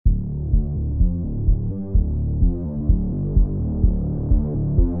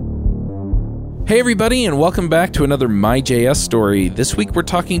Hey everybody, and welcome back to another MyJS story. This week we're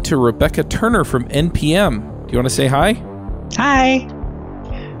talking to Rebecca Turner from NPM. Do you want to say hi? Hi.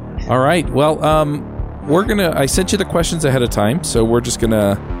 All right. Well, I sent you the questions ahead of time, so we're just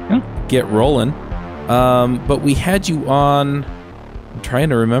gonna get rolling. But we had you on, I'm trying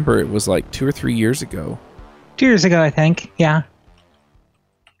to remember, it was like 2 or 3 years ago. 2 years ago, I think. Yeah.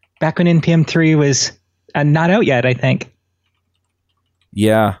 Back when NPM 3 was not out yet, I think.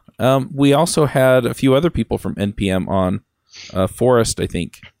 Yeah. We also had a few other people from NPM on. Forrest, I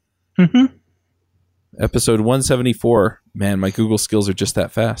think. Mm-hmm. Episode 174. Man, my Google skills are just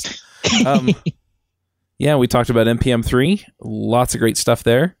that fast. Yeah, we talked about NPM 3. Lots of great stuff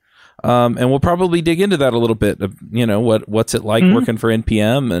there. And we'll probably dig into that a little bit of, what's it like working for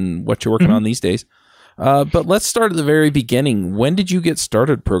NPM and what you're working on these days. But let's start at the very beginning. When did you get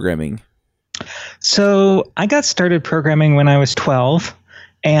started programming? So I got started programming when I was 12,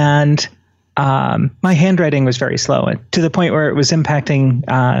 and my handwriting was very slow, to the point where it was impacting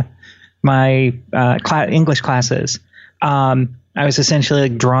my English classes. I was essentially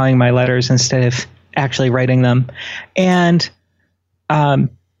like drawing my letters instead of actually writing them. And my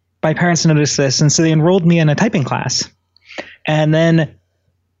parents noticed this, and so they enrolled me in a typing class. And then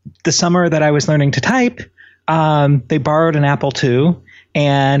the summer that I was learning to type, they borrowed an Apple II,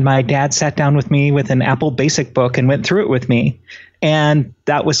 and my dad sat down with me with an Apple Basic book and went through it with me. And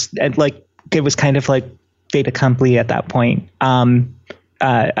that was it was kind of like fait accompli at that point.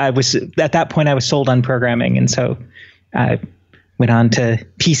 I was sold on programming, and so I went on to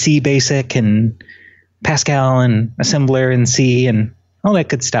PC Basic and Pascal and Assembler and C and all that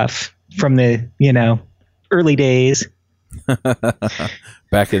good stuff from the early days.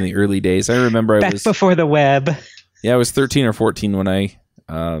 Back in the early days, I remember back before the web. Yeah, I was 13 or 14 when I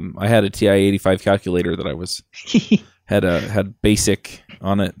had a TI-85 calculator that I was had BASIC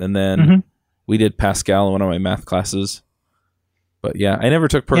on it, and then we did Pascal in one of my math classes. But yeah, I never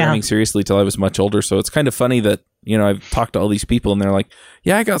took programming seriously till I was much older. So it's kind of funny that I've talked to all these people, and they're like,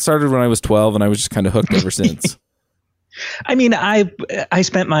 "Yeah, I got started when I was 12, and I was just kind of hooked ever since." I mean, I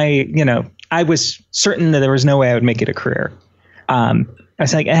spent my I was certain that there was no way I would make it a career. I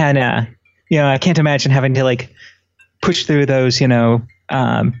was like, I can't imagine having to push through those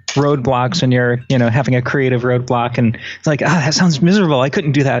roadblocks when you're having a creative roadblock, and it's like, that sounds miserable. I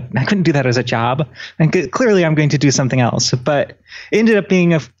couldn't do that as a job, and clearly I'm going to do something else. But it ended up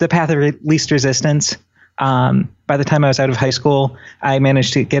being the path of least resistance. By the time I was out of high school, I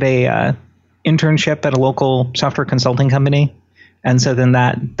managed to get a internship at a local software consulting company, and so then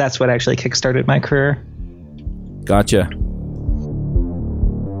that's what actually kickstarted my career. Gotcha.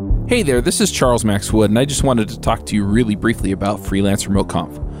 Hey there, this is Charles Max Wood, and I just wanted to talk to you really briefly about Freelance Remote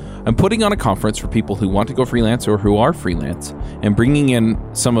Conf. I'm putting on a conference for people who want to go freelance or who are freelance, and bringing in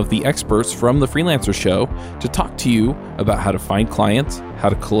some of the experts from the Freelancer Show to talk to you about how to find clients, how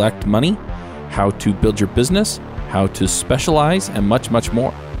to collect money, how to build your business, how to specialize, and much, much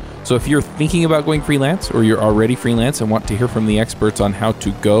more. So if you're thinking about going freelance, or you're already freelance and want to hear from the experts on how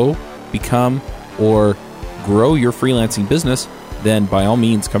to go, become, or grow your freelancing business, then by all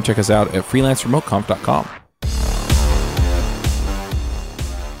means, come check us out at freelanceremoteconf.com.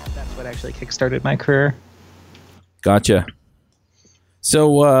 That's what actually kickstarted my career. Gotcha.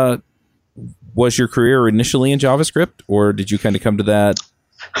 So was your career initially in JavaScript, or did you kind of come to that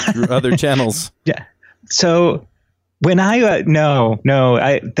through other channels? Yeah. So when my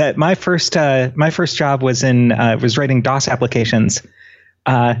first job was was writing DOS applications.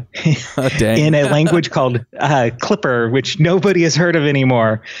 In a language called Clipper, which nobody has heard of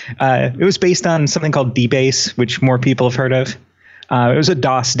anymore. It was based on something called DBase, which more people have heard of. It was a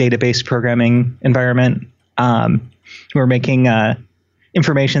DOS database programming environment. We were making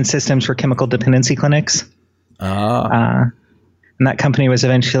information systems for chemical dependency clinics. And that company was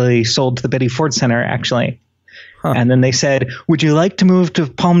eventually sold to the Betty Ford Center, actually. Huh. And then they said, "Would you like to move to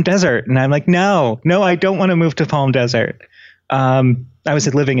Palm Desert?" And I'm like, no, I don't want to move to Palm Desert. I was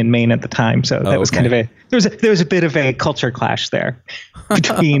living in Maine at the time, so that was kind of there was a bit of a culture clash there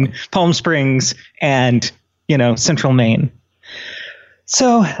between Palm Springs and central Maine.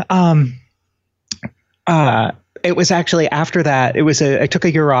 So it was actually after that. I took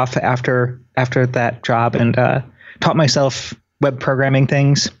a year off after that job and taught myself web programming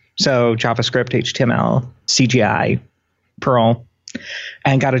things, so JavaScript, HTML, CGI, Perl,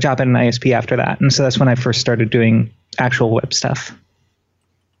 and got a job at an ISP after that. And so that's when I first started doing actual web stuff.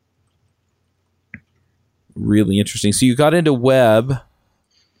 Really interesting. So you got into web,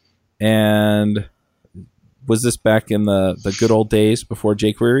 and was this back in the good old days before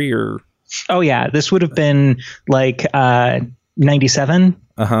jQuery, or? Oh yeah, this would have been like 97.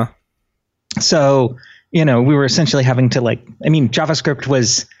 So, we were essentially having to JavaScript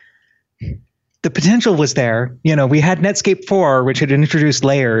was, the potential was there. We had Netscape 4, which had introduced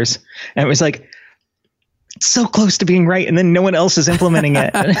layers, and it was like so close to being right, and then no one else is implementing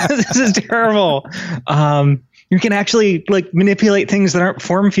it. This is terrible. You can actually manipulate things that aren't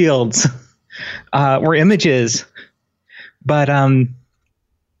form fields or images, but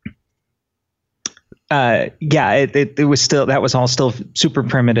it was still, that was all still super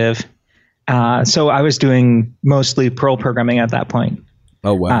primitive. So I was doing mostly Perl programming at that point.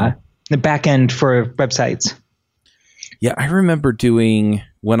 Oh, wow. The back end for websites. Yeah, I remember doing,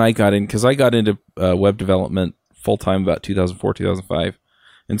 when I got in, because I got into web development full-time about 2004, 2005.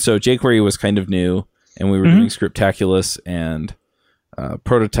 And so jQuery was kind of new, and we were doing Scriptaculous and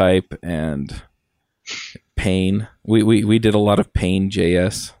Prototype and Pain. We did a lot of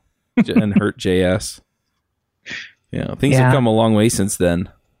Pain.js and Hurt.js. Things have come a long way since then.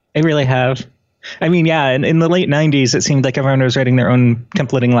 They really have. I mean, yeah, in the late 90s, it seemed like everyone was writing their own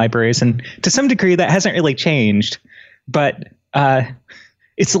templating libraries. And to some degree, that hasn't really changed. But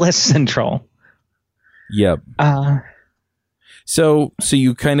it's less central. Yep. So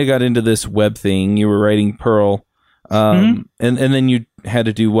you kind of got into this web thing. You were writing Perl. And then you had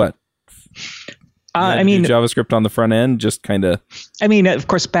to do what? Do JavaScript on the front end, just kind of. I mean, of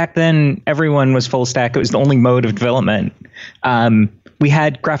course, back then everyone was full stack. It was the only mode of development. We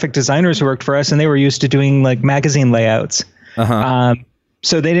had graphic designers who worked for us, and they were used to doing magazine layouts.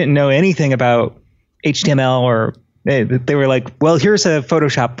 So they didn't know anything about HTML, or they were like, "Well, here's a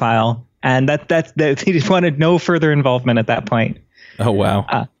Photoshop file," and that they just wanted no further involvement at that point. Oh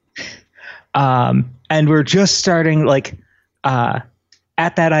wow! And we're just starting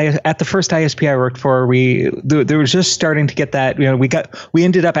at the first ISP I worked for, there was just starting to get that, we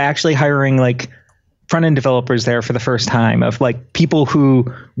ended up actually hiring front end developers there for the first time, of people who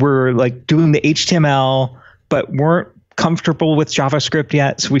were doing the HTML but weren't comfortable with JavaScript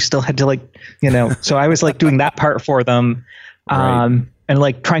yet. So we still had to so I was doing that part for them. Right.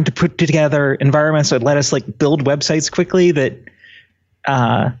 And trying to put together environments that let us build websites quickly that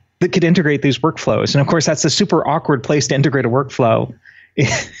could integrate these workflows. And of course, that's a super awkward place to integrate a workflow.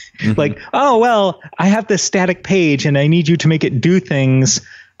 Oh, well, I have this static page and I need you to make it do things,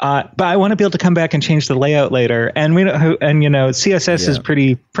 but I want to be able to come back and change the layout later. And CSS is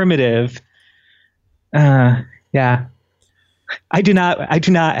pretty primitive. Yeah. I do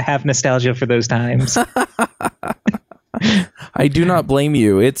not have nostalgia for those times. I do not blame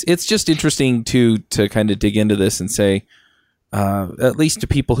you. It's just interesting to kind of dig into this and say, at least to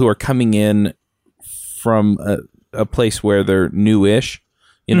people who are coming in from a place where they're newish,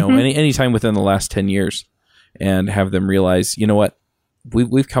 anytime within the last 10 years, and have them realize, what,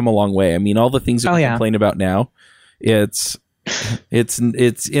 we've come a long way. I mean, all the things that we complain about now, it's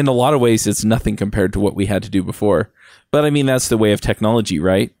in a lot of ways, it's nothing compared to what we had to do before. But I mean, that's the way of technology,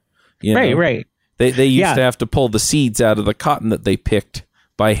 right? Right. They used to have to pull the seeds out of the cotton that they picked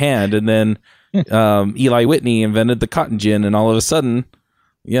by hand, and then Eli Whitney invented the cotton gin, and all of a sudden,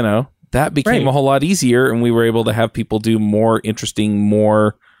 that became a whole lot easier, and we were able to have people do more interesting,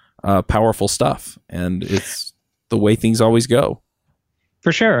 more powerful stuff. And it's the way things always go.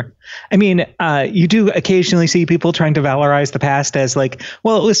 For sure. I mean, you do occasionally see people trying to valorize the past as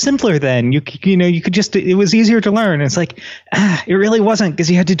well, it was simpler then. You could just, it was easier to learn. And it's it really wasn't,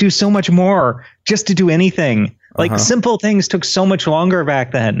 because you had to do so much more just to do anything. Simple things took so much longer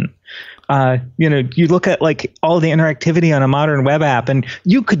back then. You look at all the interactivity on a modern web app, and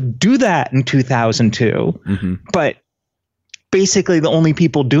you could do that in 2002, but basically the only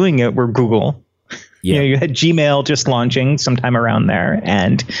people doing it were Google. Yeah. You had Gmail just launching sometime around there,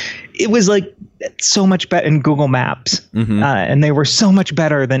 and it was so much better in Google Maps, and they were so much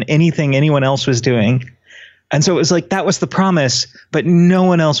better than anything anyone else was doing. And so it was that was the promise, but no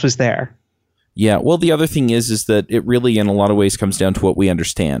one else was there. Yeah. Well, the other thing is that it really, in a lot of ways, comes down to what we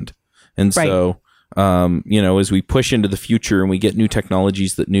understand. And so, as we push into the future and we get new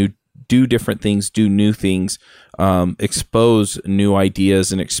technologies that do different things, do new things, expose new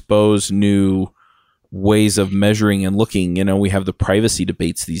ideas and expose new ways of measuring and looking, we have the privacy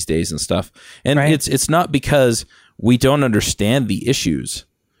debates these days and stuff. And it's not because we don't understand the issues.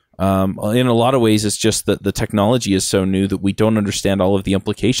 In a lot of ways, it's just that the technology is so new that we don't understand all of the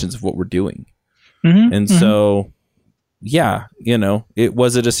implications of what we're doing. So... yeah,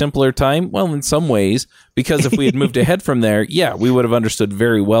 was it a simpler time? Well, in some ways, because if we had moved ahead from there, we would have understood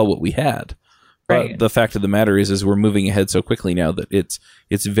very well what we had. But the fact of the matter is we're moving ahead so quickly now that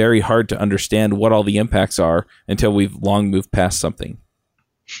it's very hard to understand what all the impacts are until we've long moved past something.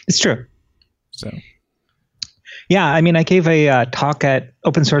 It's true. So, Yeah, I mean, I gave a talk at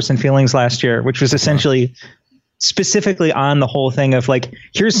Open Source and Feelings last year, which was essentially specifically on the whole thing of like,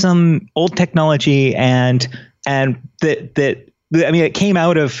 here's some old technology, and that I mean, it came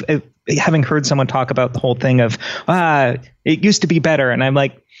out of having heard someone talk about the whole thing of it used to be better, and I'm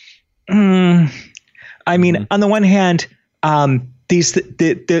like, I mean, on the one hand, there's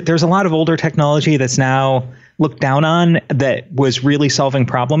a lot of older technology that's now looked down on that was really solving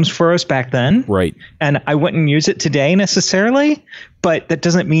problems for us back then. Right. And I wouldn't use it today necessarily, but that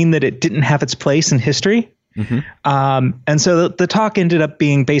doesn't mean that it didn't have its place in history. And so the talk ended up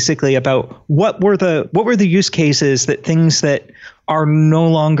being basically about what were the use cases that things that are no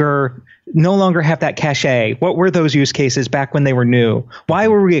longer have that cachet. What were those use cases back when they were new? Why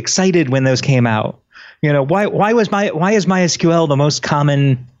were we excited when those came out? You know, why is MySQL the most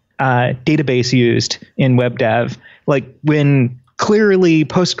common database used in web dev? Like, when clearly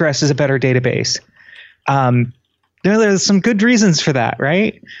Postgres is a better database. There's some good reasons for that,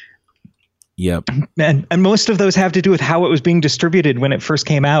 right? Yep. And most of those have to do with how it was being distributed when it first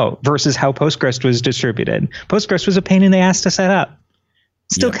came out versus how Postgres was distributed. Postgres was a pain in the ass to set up.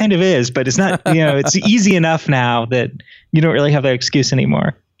 Still kind of is, but it's not, it's easy enough now that you don't really have that excuse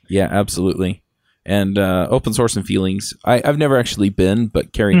anymore. Yeah, absolutely. And Open Source and Feelings, I've never actually been,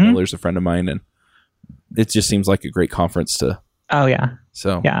 but Carrie Miller's a friend of mine, and it just seems like a great conference to. Oh yeah.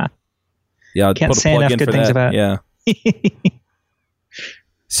 So yeah. Yeah, can't say enough good things about it. Yeah.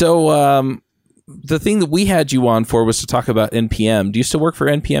 So the thing that we had you on for was to talk about NPM. Do you still work for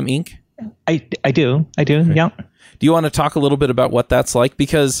NPM Inc.? I do. Okay. Yeah. Do you want to talk a little bit about what that's like?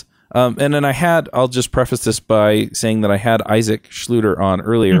 Because and then I'll just preface this by saying that I had Isaac Schluter on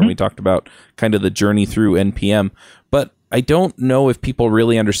earlier, and we talked about kind of the journey through NPM, but I don't know if people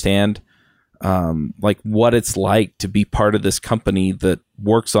really understand like what it's like to be part of this company that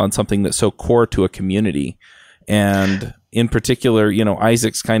works on something that's so core to a community. And in particular,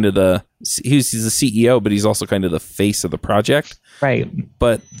 Isaac's kind of he's the CEO, but he's also kind of the face of the project. Right.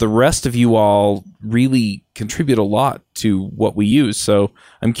 But the rest of you all really contribute a lot to what we use. So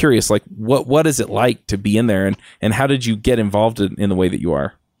I'm curious, like, what is it like to be in there, and how did you get involved in the way that you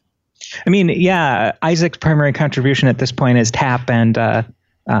are? I mean, yeah, Isaac's primary contribution at this point is TAP and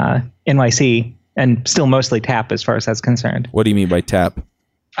NYC, and still mostly TAP as far as that's concerned. What do you mean by TAP?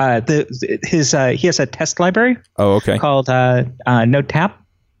 He has a test library. Oh, okay. Called NodeTap,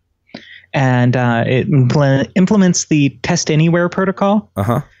 and it implements the Test Anywhere protocol,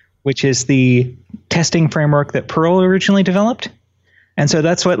 which is the testing framework that Perl originally developed, and so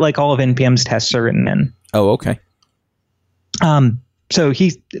that's what like all of NPM's tests are written in. Oh, okay. So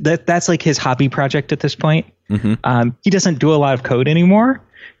that's like his hobby project at this point. He doesn't do a lot of code anymore,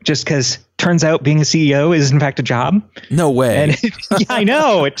 just because turns out being a CEO is in fact a job. No way. And yeah, I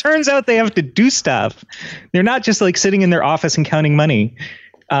know. It turns out they have to do stuff. They're not just like sitting in their office and counting money.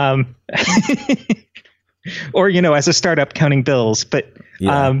 Or, as a startup counting bills. But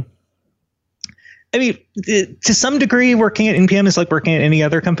I mean, to some degree, working at NPM is like working at any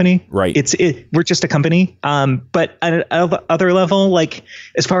other company. Right. We're just a company. But at another level, like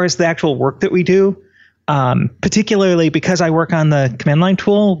as far as the actual work that we do, particularly because I work on the command line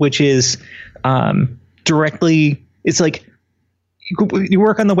tool, which is directly, it's like you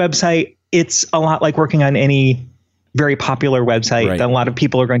work on the website. It's a lot like working on any very popular website that a lot of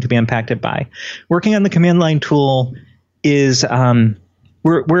people are going to be impacted by. Working on the command line tool is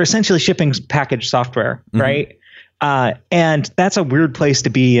we're essentially shipping packaged software, right? And that's a weird place to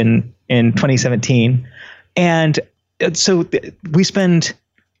be in 2017. And so we spend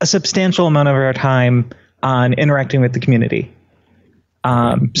a substantial amount of our time on interacting with the community.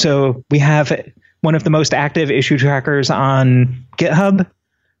 So we have one of the most active issue trackers on GitHub.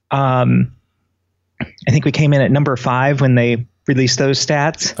 I think we came in at number 5 when they released those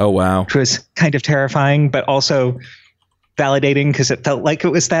stats. Oh, wow. Which was kind of terrifying, but also validating because it felt like it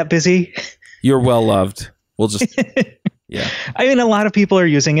was that busy. You're well loved. We'll just, yeah. I mean, a lot of people are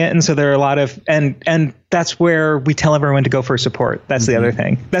using it. And so there are a lot of, and that's where we tell everyone to go for support. That's the other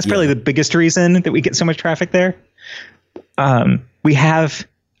thing. That's probably the biggest reason that we get so much traffic there. We have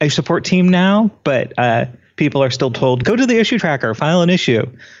a support team now, but people are still told, go to the issue tracker, file an issue.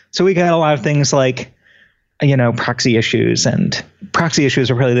 So we got a lot of things like, proxy issues, and proxy issues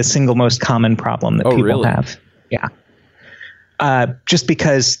are probably the single most common problem that people have. Yeah. Just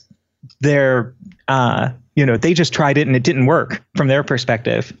because they're, they just tried it and it didn't work from their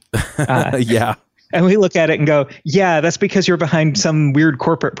perspective. Yeah. And we look at it and go, yeah, that's because you're behind some weird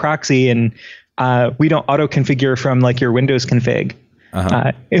corporate proxy and we don't auto configure from like your Windows config.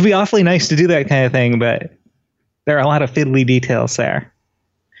 It'd be awfully nice to do that kind of thing, but there are a lot of fiddly details there.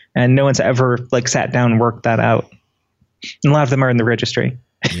 And no one's ever like sat down and worked that out. And a lot of them are in the registry.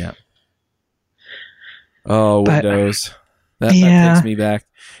 Yeah. Oh, But, Windows. That takes me back.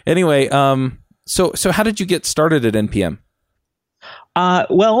 Anyway, so how did you get started at NPM?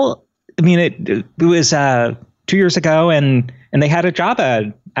 Well, I mean, it was 2 years ago, and they had a job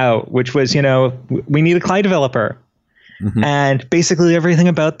ad out, which was, we need a CLI developer. Mm-hmm. And basically everything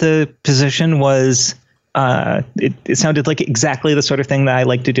about the position was, it sounded like exactly the sort of thing that I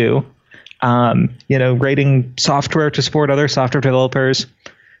like to do. Writing software to support other software developers,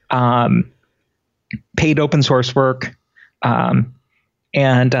 paid open source work. And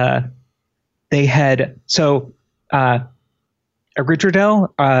they had,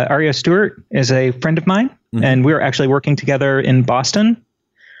 Ridgerdale, Aria Stewart is a friend of mine, mm-hmm. and we were actually working together in Boston.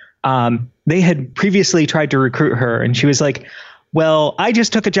 They had previously tried to recruit her, and she was like, well, I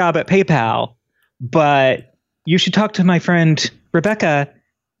just took a job at PayPal, but you should talk to my friend Rebecca.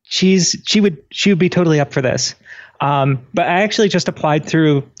 She would be totally up for this. But I actually just applied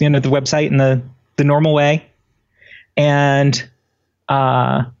through the website in the normal way. And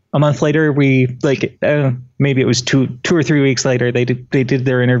a month later, maybe it was two or 3 weeks later, they did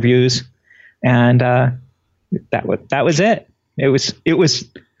their interviews, and that was it. It was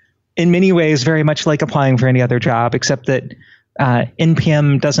in many ways very much like applying for any other job, except that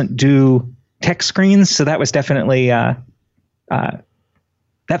NPM doesn't do tech screens, so that was definitely that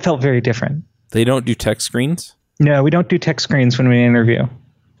felt very different. They don't do tech screens? No, we don't do tech screens when we interview.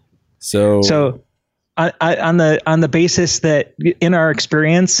 So on the basis that in our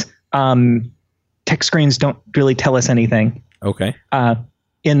experience, tech screens don't really tell us anything. Okay.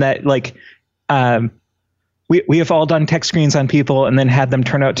 In that, we have all done tech screens on people and then had them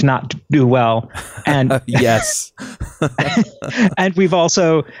turn out to not do well. And yes. And we've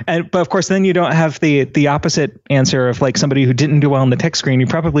also, but of course, then you don't have the opposite answer of somebody who didn't do well in the tech screen. You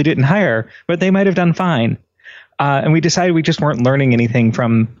probably didn't hire, but they might have done fine. And we decided we just weren't learning anything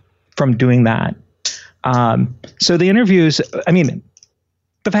from doing that. So the interviews, I mean,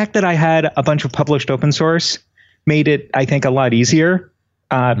 the fact that I had a bunch of published open source made it, I think, a lot easier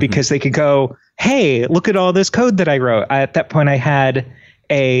because they could go, hey, look at all this code that I wrote. At that point, I had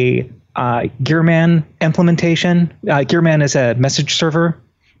a Gearman implementation. Gearman is a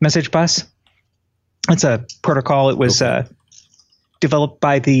message bus. It's a protocol. It was developed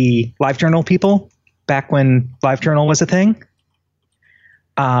by the LiveJournal people back when LiveJournal was a thing.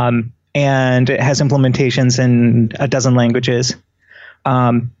 And it has implementations in a dozen languages.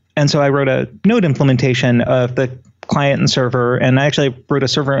 And so I wrote a Node implementation of the client and server, and I actually wrote a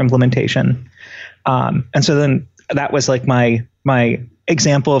server implementation. And so then that was my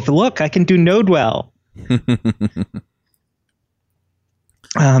example of, look, I can do Node well.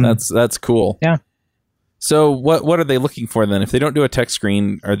 That's cool. Yeah. So what are they looking for then? If they don't do a tech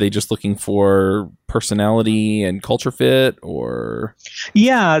screen, are they just looking for personality and culture fit, or?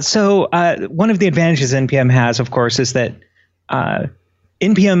 Yeah. So one of the advantages NPM has, of course, is that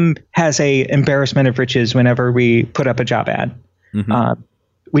NPM has a embarrassment of riches whenever we put up a job ad. Mm-hmm.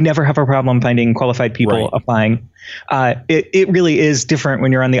 We never have a problem finding qualified people applying. It really is different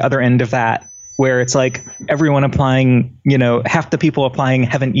when you're on the other end of that, where it's everyone applying, half the people applying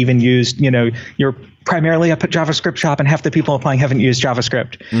haven't even used, you're primarily a JavaScript shop and half the people applying haven't used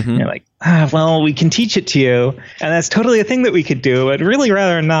JavaScript. Mm-hmm. You're like, well, we can teach it to you. And that's totally a thing that we could do, but really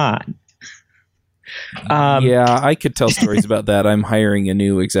rather not. Yeah, I could tell stories about that. I'm hiring a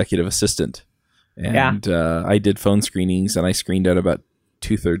new executive assistant. And I did phone screenings, and I screened out about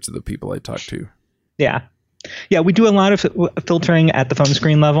 2/3 of the people I talked to. Yeah. Yeah, we do a lot of filtering at the phone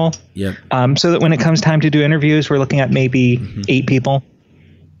screen level. Yeah. So that when it comes time to do interviews, we're looking at maybe 8 people.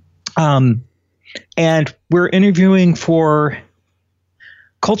 And we're interviewing for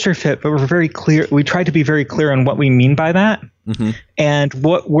culture fit, but we're very clear. We try to be very clear on what we mean by that, and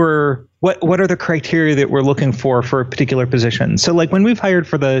what are the criteria that we're looking for a particular position. So when we've hired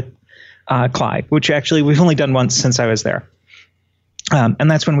for the CLI, which actually we've only done once since I was there,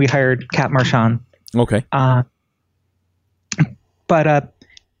 and that's when we hired Kat Marchand. Okay. But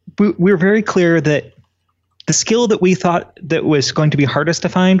we were very clear that the skill that we thought that was going to be hardest to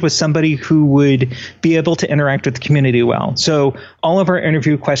find was somebody who would be able to interact with the community well. So all of our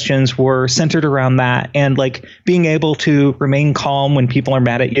interview questions were centered around that, and being able to remain calm when people are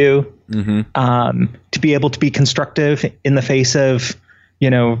mad at you, to be able to be constructive in the face of,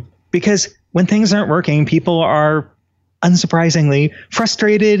 because when things aren't working, people are unsurprisingly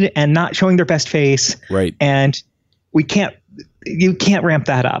frustrated and not showing their best face. Right. And you can't ramp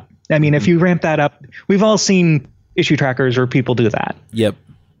that up. I mean, if you ramp that up, we've all seen issue trackers where people do that. Yep.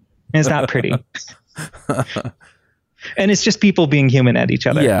 And it's not pretty. And it's just people being human at each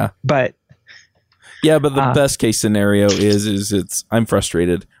other. Yeah. But Yeah, but the best case scenario is it's I'm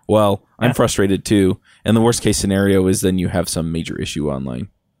frustrated. Well, I'm frustrated too. And the worst case scenario is then you have some major issue online.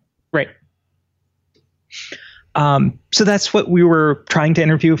 Right. So that's what we were trying to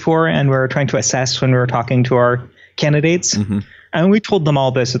interview for, and we were trying to assess when we were talking to our candidates. Mm-hmm. And we told them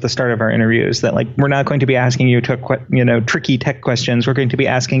all this at the start of our interviews, that like we're not going to be asking you tricky tech questions. We're going to be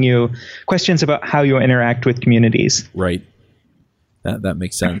asking you questions about how you interact with communities. Right. That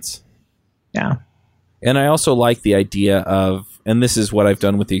makes sense. Yeah. And I also like the idea of, and this is what I've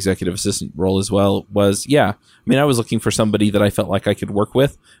done with the executive assistant role as well, I was looking for somebody that I felt like I could work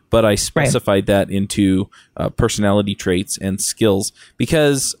with, but I specified that into personality traits and skills,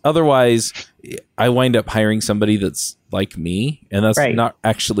 because otherwise I wind up hiring somebody that's like me, and that's not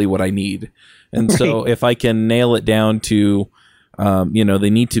actually what I need. And so if I can nail it down to, they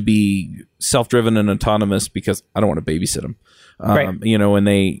need to be self-driven and autonomous, because I don't want to babysit them. And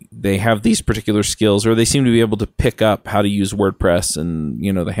they have these particular skills, or they seem to be able to pick up how to use WordPress and,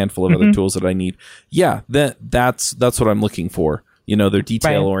 the handful of other tools that I need. Yeah, that's what I'm looking for. They're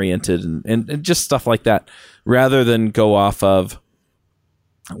detail oriented and just stuff like that, rather than go off of,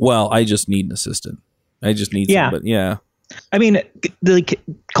 well, I just need an assistant. I just need somebody. Yeah. I mean, the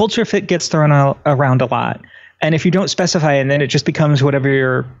culture fit gets thrown around a lot. And if you don't specify it, then it just becomes whatever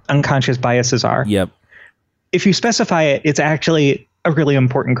your unconscious biases are. Yep. If you specify it, it's actually a really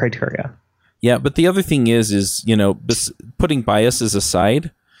important criteria. Yeah, but the other thing is putting biases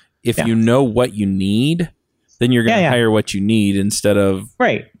aside, if you know what you need, then you're going to hire what you need instead of...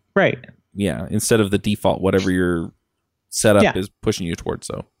 Right. Yeah, instead of the default, whatever your setup is pushing you toward.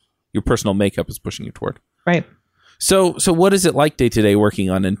 So your personal makeup is pushing you toward. Right. So what is it like day to day working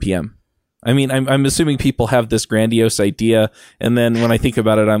on NPM? I mean, I'm assuming people have this grandiose idea, and then when I think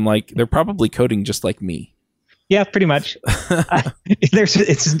about it, I'm like, they're probably coding just like me. Yeah, pretty much.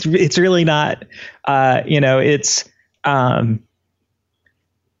 It's really not,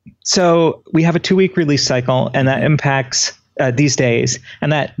 so we have a 2-week release cycle, and that impacts these days,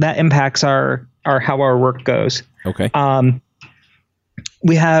 and that impacts our how our work goes. Okay.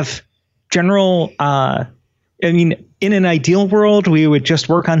 We have general, in an ideal world, we would just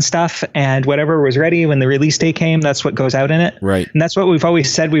work on stuff, and whatever was ready when the release day came, that's what goes out in it. Right. And that's what we've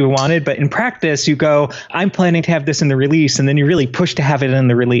always said we wanted. But in practice, you go, I'm planning to have this in the release, and then you really push to have it in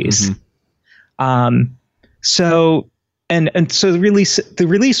the release. Mm-hmm. So the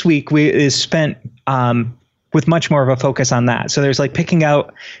release week is spent with much more of a focus on that. So there's like picking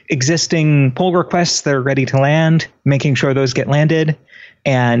out existing pull requests that are ready to land, making sure those get landed,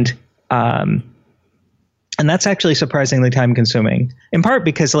 and that's actually surprisingly time consuming, in part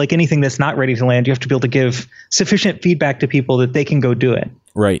because like anything that's not ready to land, you have to be able to give sufficient feedback to people that they can go do it.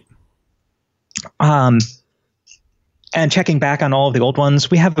 Right. And checking back on all of the old ones,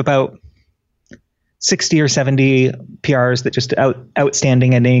 we have about 60 or 70 PRs that just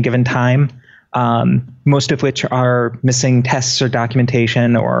outstanding at any given time. Most of which are missing tests or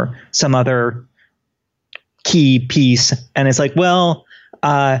documentation or some other key piece. And it's like, well,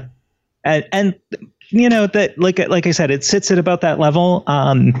 that like I said, it sits at about that level.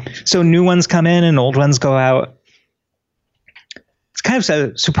 So new ones come in and old ones go out. It's kind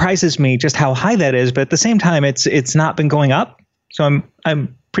of surprises me just how high that is, but at the same time, it's not been going up. So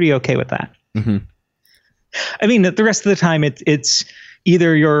I'm pretty okay with that. Mm-hmm. I mean, the rest of the time, it's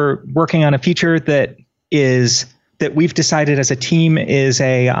either you're working on a feature that we've decided as a team is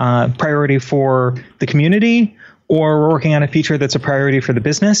a priority for the community, or we're working on a feature that's a priority for the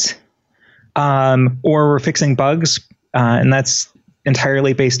business. Or we're fixing bugs, and that's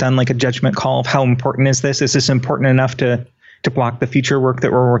entirely based on like a judgment call of how important is this? Is this important enough to block the feature work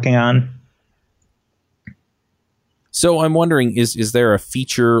that we're working on? So I'm wondering, is there a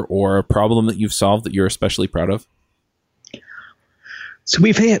feature or a problem that you've solved that you're especially proud of? So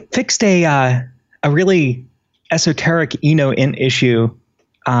we've fixed a really esoteric int issue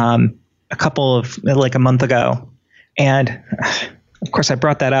a month ago, and of course I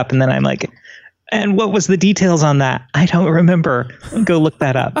brought that up, and then I'm like, and what was the details on that? I don't remember. Go look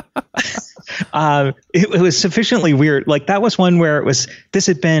that up. It was sufficiently weird. Like that was one where this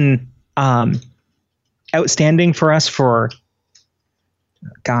had been outstanding for us for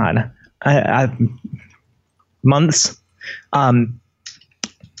months.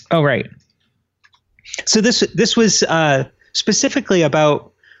 Right. So this was specifically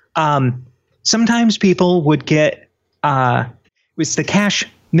about sometimes people would get it was the cache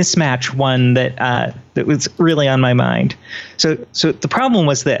mismatch one that was really on my mind. So the problem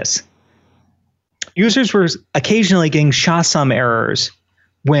was this: users were occasionally getting SHA-SUM errors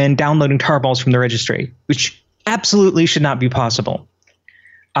when downloading tarballs from the registry, which absolutely should not be possible.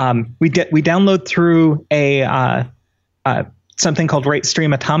 we download through a something called Write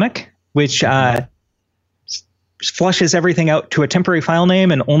Stream Atomic, which flushes everything out to a temporary file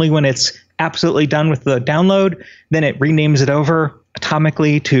name, and only when it's absolutely done with the download, then it renames it over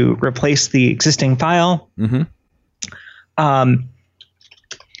atomically to replace the existing file.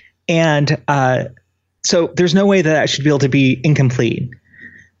 So there's no way that should be able to be incomplete.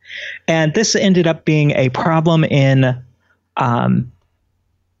 And this ended up being a problem in NPM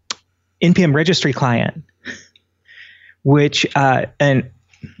registry client, which I'm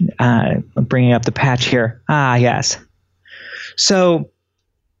bringing up the patch here. Yes. So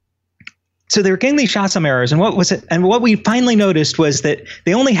they were getting these SHA-SUM errors, and what we finally noticed was that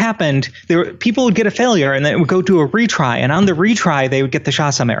they only happened. People would get a failure, and then it would go to a retry, and on the retry they would get the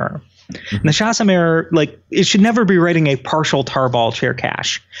SHA-SUM error. And the SHA-SUM error, like, it should never be writing a partial tarball share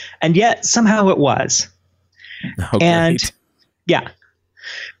cache, and yet somehow it was. Oh, and great. yeah,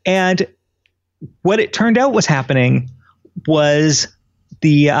 and what it turned out was happening was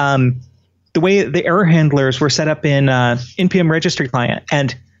the way the error handlers were set up in NPM registry client,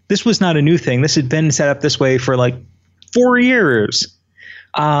 and this was not a new thing. This had been set up this way for like 4 years.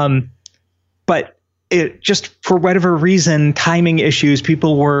 But it just, for whatever reason, timing issues,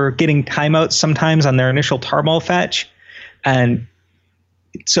 people were getting timeouts sometimes on their initial tarball fetch. And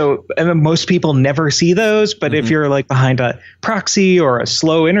so most people never see those. But if you're like behind a proxy or a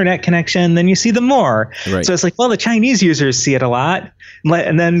slow internet connection, then you see them more. Right. So it's like, well, the Chinese users see it a lot.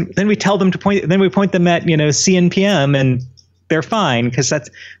 And then we tell them to point them at, CNPM, and they're fine, because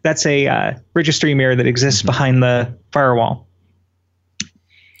that's a registry mirror that exists behind the firewall.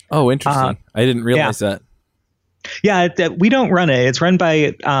 Oh, interesting. I didn't realize that. Yeah, we don't run it. It's run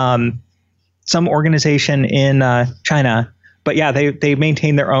by some organization in China. But yeah, they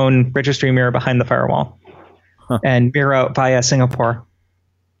maintain their own registry mirror behind the firewall and mirror out via Singapore.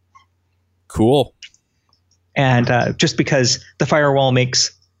 Cool. And just because the firewall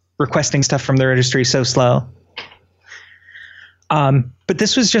makes requesting stuff from the registry so slow. But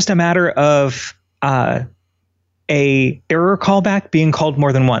this was just a matter of a error callback being called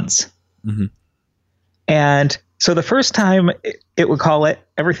more than once. And so the first time it would call it,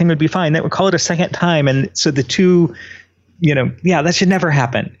 everything would be fine. It would call it a second time. And so the two, that should never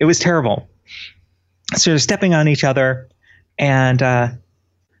happen. It was terrible. So they're stepping on each other. But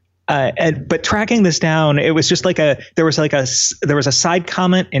tracking this down, it was just like there was a side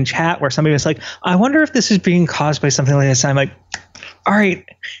comment in chat where somebody was like, I wonder if this is being caused by something like this. I'm like, all right,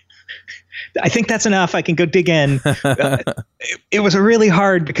 I think that's enough. I can go dig in. It was really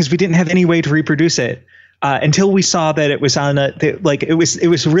hard because we didn't have any way to reproduce it until we saw that it was on it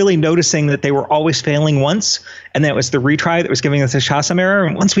was really noticing that they were always failing once, and that was the retry that was giving us a SHA-SUM error.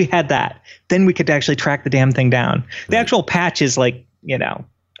 And once we had that, then we could actually track the damn thing down. The actual patch is like,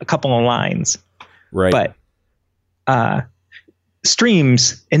 a couple of lines, right? But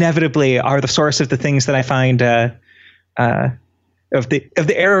streams inevitably are the source of the things that I find of the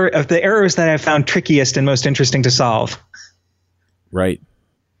errors that I've found trickiest and most interesting to solve. Right.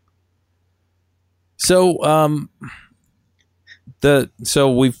 So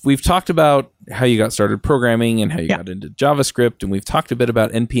we've talked about how you got started programming and how you got into JavaScript, and we've talked a bit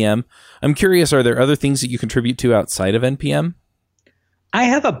about NPM. I'm curious, are there other things that you contribute to outside of NPM? I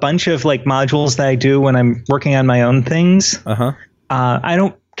have a bunch of like modules that I do when I'm working on my own things. I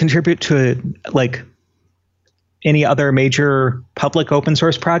don't contribute to like any other major public open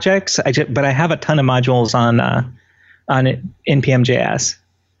source projects. But I have a ton of modules on npm.js.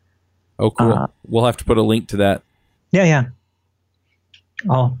 Oh, cool. We'll have to put a link to that. Yeah.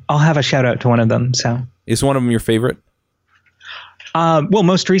 I'll have a shout out to one of them. So is one of them your favorite? Well,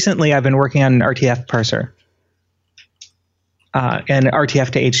 most recently I've been working on an RTF parser. An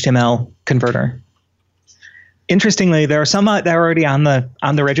RTF to HTML converter. Interestingly, there are some that are already on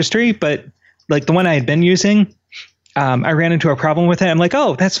the registry, but like the one I had been using, I ran into a problem with it. I'm like,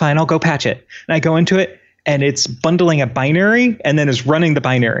 oh, that's fine. I'll go patch it. And I go into it, and it's bundling a binary and then is running the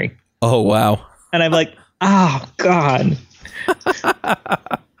binary. Oh, wow. And I'm like, oh, God.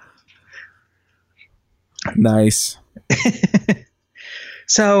 Nice.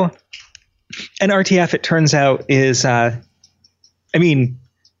 So an RTF, it turns out, is...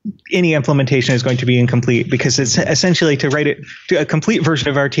 any implementation is going to be incomplete because it's essentially to write it to a complete version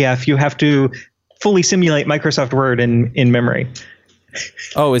of RTF. You have to fully simulate Microsoft Word in memory.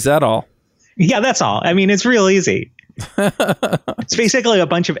 Oh, is that all? Yeah, that's all. It's real easy. It's basically a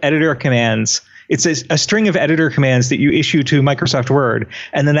bunch of editor commands. It's a string of editor commands that you issue to Microsoft Word,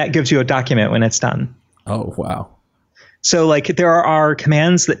 and then that gives you a document when it's done. Oh, wow. So like there are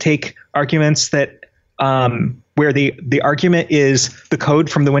commands that take arguments that where the argument is the code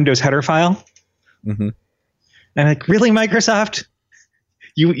from the Windows header file. Mm-hmm. And I'm like, really, Microsoft?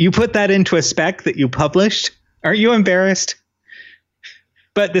 You put that into a spec that you published? Aren't you embarrassed?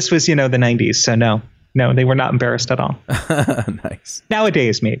 But this was, the 90s, so no, they were not embarrassed at all. Nice.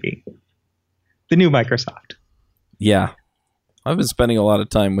 Nowadays, maybe. The new Microsoft. Yeah. I've been spending a lot of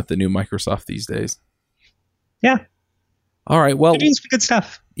time with the new Microsoft these days. Yeah. All right, well... They're doing some good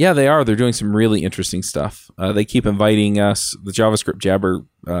stuff. Yeah, they are. They're doing some really interesting stuff. They keep inviting us, the JavaScript Jabber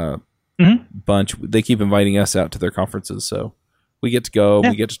bunch, they keep inviting us out to their conferences, so we get to go,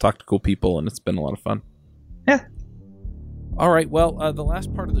 we get to talk to cool people, and it's been a lot of fun. Yeah. All right, well, the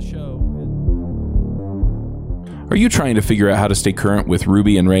last part of the show... Are you trying to figure out how to stay current with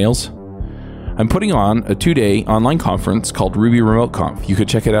Ruby and Rails? I'm putting on a 2-day online conference called Ruby Remote Conf. You could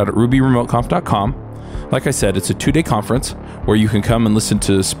check it out at rubyremoteconf.com. Like I said, it's a 2-day conference where you can come and listen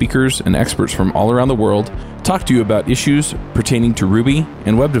to speakers and experts from all around the world talk to you about issues pertaining to Ruby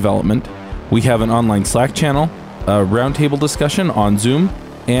and web development. We have an online Slack channel, a roundtable discussion on Zoom,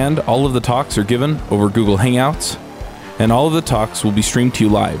 and all of the talks are given over Google Hangouts, and all of the talks will be streamed to you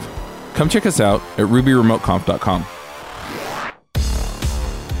live. Come check us out at rubyremoteconf.com.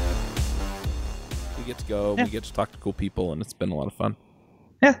 We get to go, we get to talk to cool people, and it's been a lot of fun.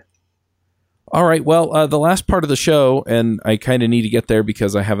 Yeah. All right, well, the last part of the show, and I kind of need to get there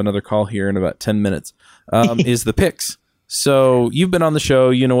because I have another call here in about 10 minutes, is the picks. So you've been on the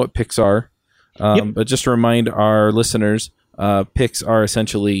show, you know what picks are. But just to remind our listeners, picks are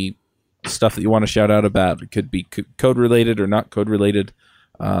essentially stuff that you want to shout out about. It could be code-related or not code-related.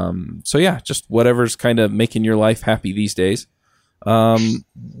 So yeah, just whatever's kind of making your life happy these days.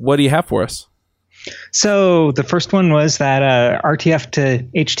 What do you have for us? So the first one was that RTF to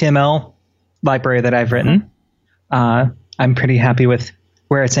HTML library that I've written. I'm pretty happy with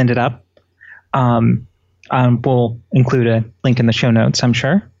where it's ended up. We'll include a link in the show notes, I'm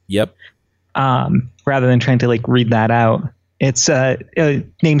sure. Yep. Rather than trying to read that out. It's a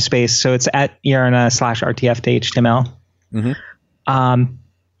namespace, so it's at yarna/RTF to HTML. Mm-hmm.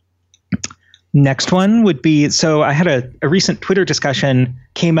 Next one would be, so I had a recent Twitter discussion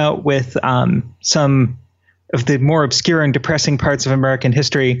came out with some of the more obscure and depressing parts of American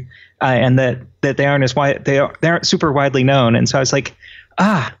history, and that they aren't super widely known. And so I was like,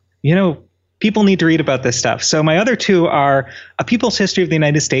 people need to read about this stuff. So my other two are A People's History of the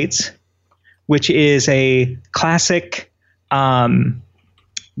United States, which is a classic,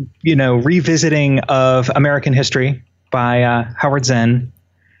 revisiting of American history by Howard Zinn.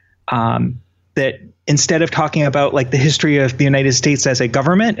 That instead of talking about the history of the United States as a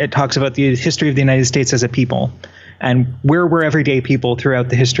government, it talks about the history of the United States as a people and where we're everyday people throughout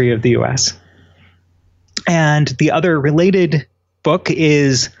the history of the U.S. And the other related book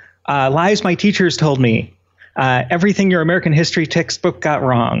is Lies My Teachers Told Me. Everything Your American History Textbook Got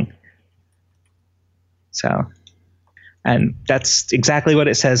Wrong. So, and that's exactly what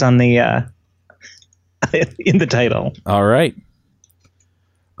it says on the in the title. All right.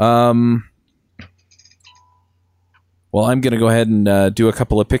 Well, I'm going to go ahead and do a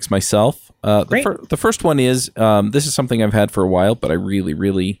couple of picks myself. The first one is, this is something I've had for a while, but I really,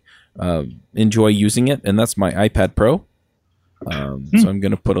 really enjoy using it, and that's my iPad Pro. So I'm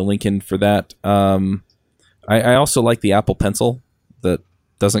going to put a link in for that. I also like the Apple Pencil that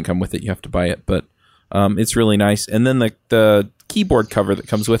doesn't come with it. You have to buy it, but it's really nice. And then the keyboard cover that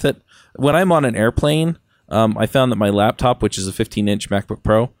comes with it. When I'm on an airplane, I found that my laptop, which is a 15-inch MacBook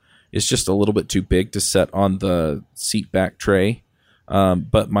Pro, is just a little bit too big to set on the seat back tray.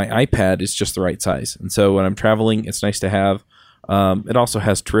 But my iPad is just the right size. And so when I'm traveling, it's nice to have. It also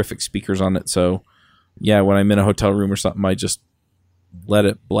has terrific speakers on it. So yeah, when I'm in a hotel room or something, I just let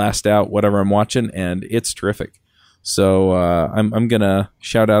it blast out whatever I'm watching, and it's terrific. So I'm going to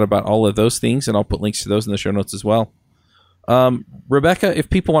shout out about all of those things, and I'll put links to those in the show notes as well. Rebecca, if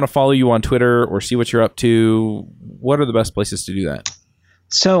people want to follow you on Twitter or see what you're up to, what are the best places to do that?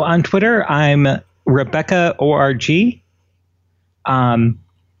 So on Twitter, I'm Rebecca ORG. And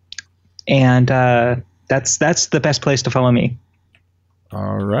that's the best place to follow me.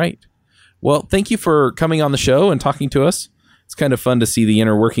 All right. Well, thank you for coming on the show and talking to us. It's kind of fun to see the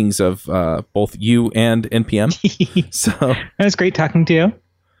inner workings of both you and NPM. So it was great talking to you.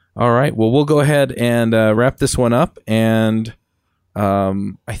 All right. Well, we'll go ahead and wrap this one up. And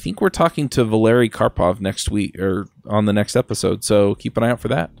I think we're talking to Valery Karpov next week or on the next episode. So keep an eye out for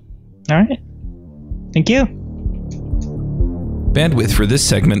that. All right. Thank you. Bandwidth for this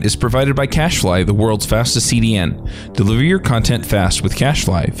segment is provided by CacheFly, the world's fastest CDN. Deliver your content fast with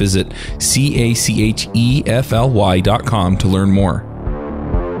CacheFly. Visit CACHEFLY.com to learn more.